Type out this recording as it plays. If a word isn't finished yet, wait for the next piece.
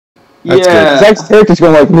That's Yeah. Zach's character's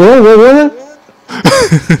going like, what?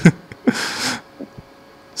 Uh,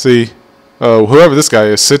 See, whoever this guy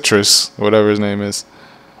is, Citrus, whatever his name is.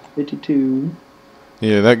 52.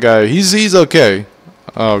 Yeah, that guy. He's okay.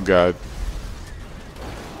 Oh God.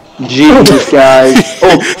 Jesus, guys.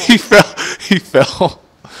 Oh, He fell. He fell.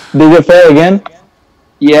 Did it fail again?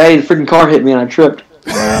 yeah, the freaking car hit me and I tripped.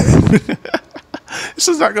 This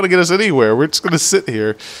is not gonna get us anywhere. We're just gonna sit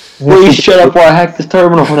here. Will you shut up while I hack this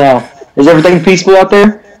terminal now? Is everything peaceful out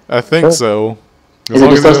there? I think so. Is it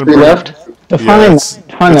just us three left? Yeah, Find it's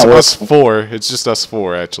that us four. It's just us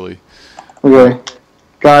four, actually. Okay.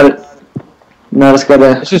 Got it. Now let's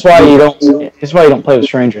gotta... This is why you don't. This is why you don't play with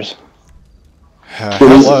strangers.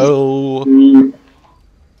 Hello.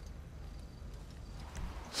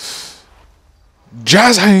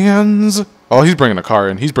 Jazz hands. Oh, he's bringing a car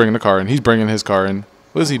in. He's bringing the car in. He's bringing his car in.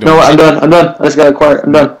 What is he doing? No, I'm done. I just gotta quiet.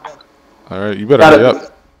 I'm done. All right, you better Got hurry it.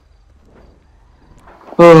 up.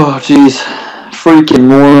 Oh, jeez. Freaking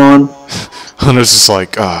moron. Hunter's just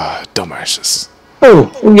like, dumbasses.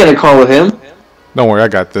 Oh, we can get a call with him. Don't worry, I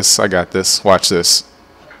got this. I got this. Watch this.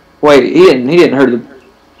 Wait, he didn't hurt him.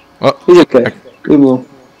 Oh. He's okay. We will.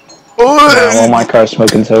 Well, my car's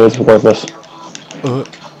smoking, so it's worthless.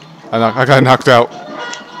 I got knocked out.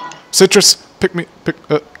 Citrus, pick me.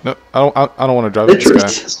 No, I don't want to drive this guy.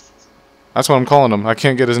 Citrus. That's what I'm calling him. I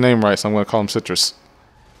can't get his name right, so I'm gonna call him Citrus.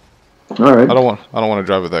 All right. I don't want to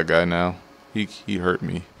drive with that guy now. He hurt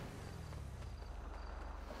me.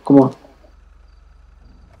 Come on.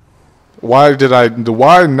 Why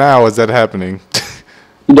now is that happening?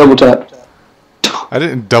 You double tapped. I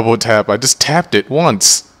didn't double tap. I just tapped it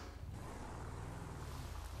once.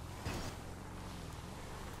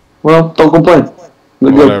 Well, don't complain.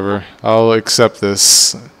 Good. Whatever. I'll accept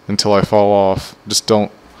this until I fall off. Just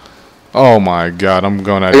don't. Oh my God! I'm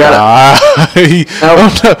gonna die.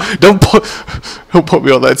 Oh, no. Don't put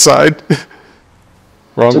me on that side.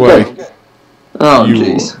 Wrong way. Okay. Oh,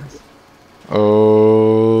 jeez.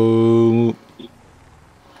 Oh.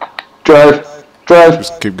 Drive.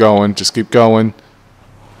 Just keep going. Just keep going.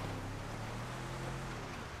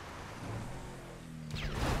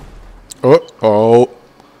 Oh.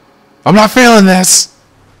 I'm not feeling this.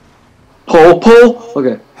 Pull.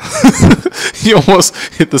 Okay. You almost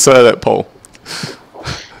hit the side of that pole.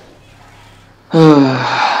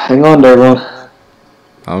 Hang on there, everyone.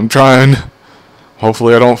 I'm trying.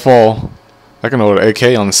 Hopefully I don't fall. I can hold an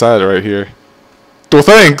AK on the side right here. Well,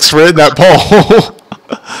 thanks for hitting that pole.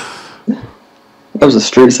 That was a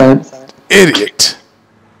street sign. Idiot.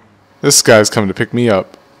 This guy's coming to pick me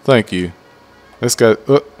up. Thank you. This guy...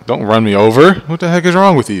 don't run me over. What the heck is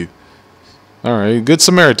wrong with you? Alright, good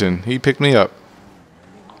Samaritan. He picked me up.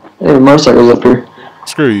 Hey, the motorcycle's up here.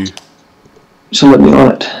 Screw you. Just let me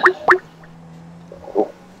on it.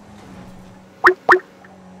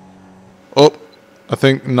 Oh, I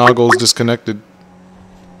think Noggle's disconnected.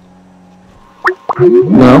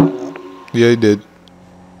 No? Yeah, he did.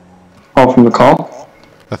 Call from the call?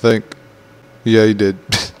 I think. Yeah, he did.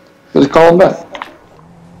 Just call him back.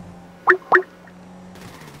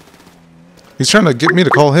 He's trying to get me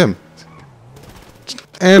to call him.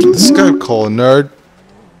 And this guy call a nerd.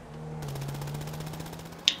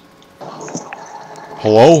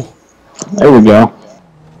 Hello? There we go.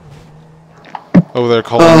 Over there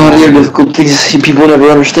calling. Oh, these are difficult things. People never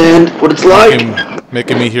understand what it's like.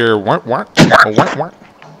 Making me hear what?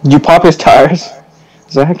 Did you pop his tires,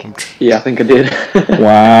 Zach? Yeah, I think I did.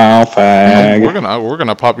 Wow, fag. We're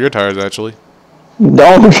gonna pop your tires actually.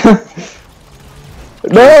 Don't.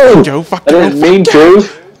 No! Joe, fuck I didn't mean to.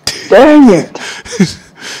 Dang it!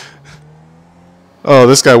 Oh,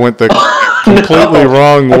 this guy went the completely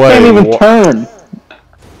wrong way. I can't even turn.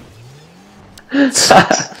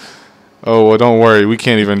 Oh, well, don't worry. We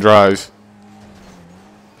can't even drive.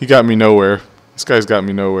 He got me nowhere. This guy's got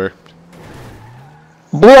me nowhere.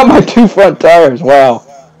 Blew up my 2 front tires. Wow.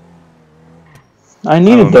 I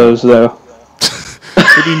needed those though.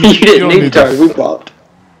 You didn't need tires. We popped.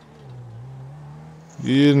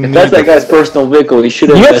 You didn't If that's that guy's personal vehicle, he should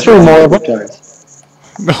have. You have 3 more of them. tires.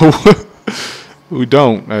 No, we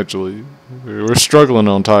don't actually. We're struggling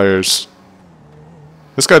on tires.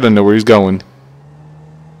 This guy doesn't know where he's going.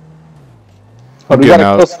 Oh, we getting gotta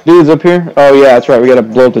out. kill some dudes up here? Oh yeah, that's right. We gotta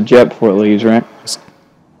blow up the jet before it leaves, right?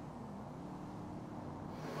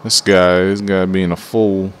 This guy is gotta being a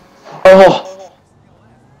fool. Oh.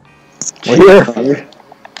 We're here.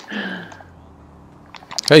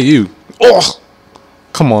 Hey, you. Oh,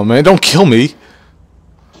 come on, man. Don't kill me.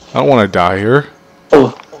 I don't want to die here.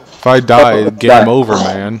 Oh. If I die, game Die. over,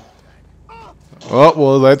 man. Oh,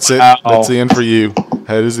 well, that's it. Ow. That's the end for you.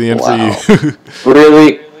 That is the end for you.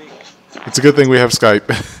 Really? It's a good thing we have Skype.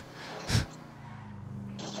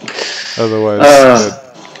 Otherwise,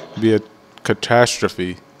 it'd be a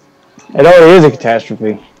catastrophe. It already is a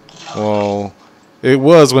catastrophe. Well, it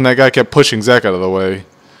was when that guy kept pushing Zach out of the way.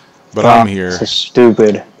 But I'm here. This is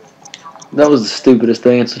stupid. That was the stupidest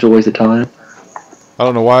thing. It's such a waste of time. I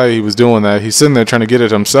don't know why he was doing that. He's sitting there trying to get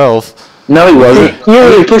it himself. No, he wasn't.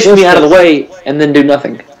 He pushed me out of the way and then do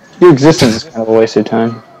nothing. Your existence is kind of a waste of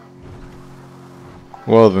time.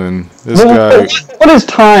 Well then, this guy... What is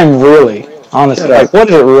time really? Honestly, like, what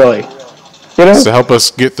is it really? You know? It's to help us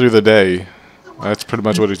get through the day. That's pretty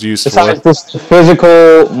much what it's used Besides for. this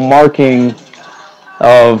physical marking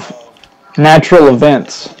of natural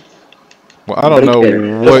events. Well, I don't know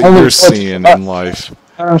what you're seeing in life. You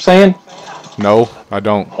know what I'm saying? No, I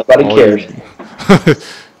don't. Nobody cares.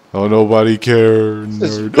 Oh, nobody cares.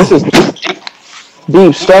 This is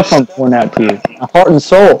deep stuff I'm pouring out to you. My heart and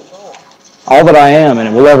soul. All that I am and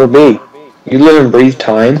it will ever be. You live and breathe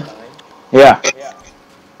time. Yeah.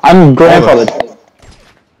 I'm grandfather.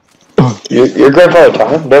 Your grandfather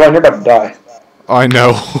time? Devon, you're about to die. I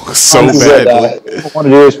know. So I badly. don't want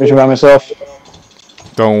to do this mission by myself.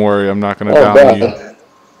 Don't worry, I'm not going to die on you.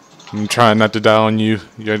 I'm trying not to die on you.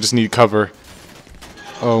 I just need cover.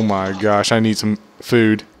 Oh my gosh, I need some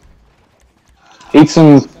food. Eat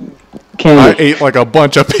some candy. I ate like a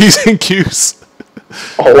bunch of P's and Q's.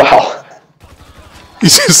 Oh, wow. You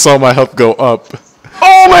just saw my health go up.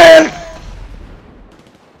 Oh man!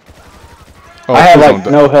 Oh, I have please like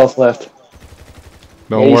don't no health left.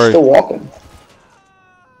 Don't He's worry. still walking.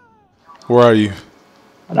 Where are you?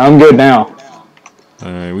 I'm good now.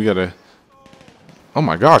 Alright, we gotta... Oh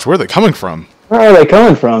my gosh, where are they coming from? Where are they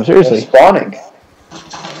coming from? Seriously. They're spawning.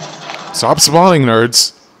 Stop spawning,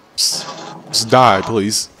 nerds. Just die,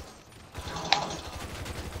 please.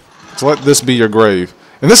 So let this be your grave.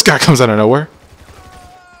 And this guy comes out of nowhere.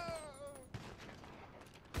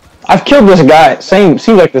 I've killed this guy. Seems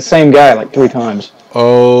like the same guy like 3 times.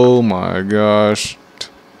 Oh my gosh.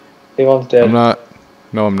 Devon's dead. I'm not.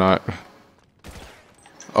 No, I'm not.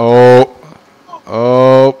 Oh.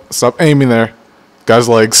 Oh. Stop aiming there. Got his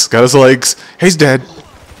legs. Got his legs. He's dead.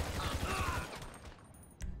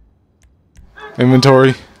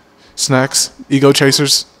 Inventory. Snacks. Ego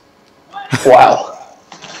chasers. Wow.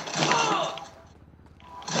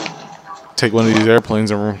 Take one of these airplanes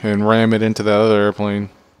and ram it into that other airplane.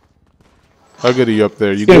 How good are you up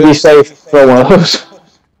there? You It's gonna be good? safe to throw one of those.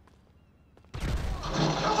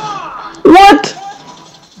 What?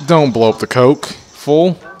 Don't blow up the Coke.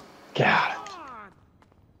 Full. God.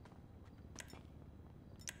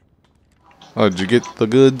 Oh, did you get the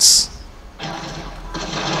goods?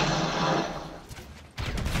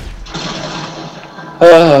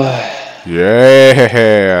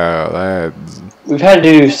 Yeah. That's... We've had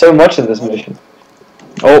to do so much in this mission.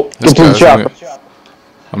 Oh, This get to the guy's chopper.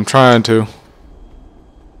 I'm trying to.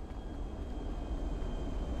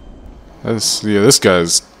 This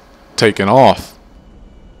guy's taking off.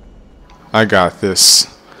 I got this.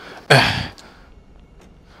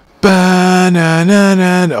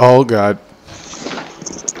 Ba-na-na-na. Oh god.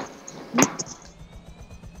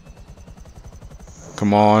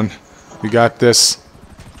 Come on. We got this.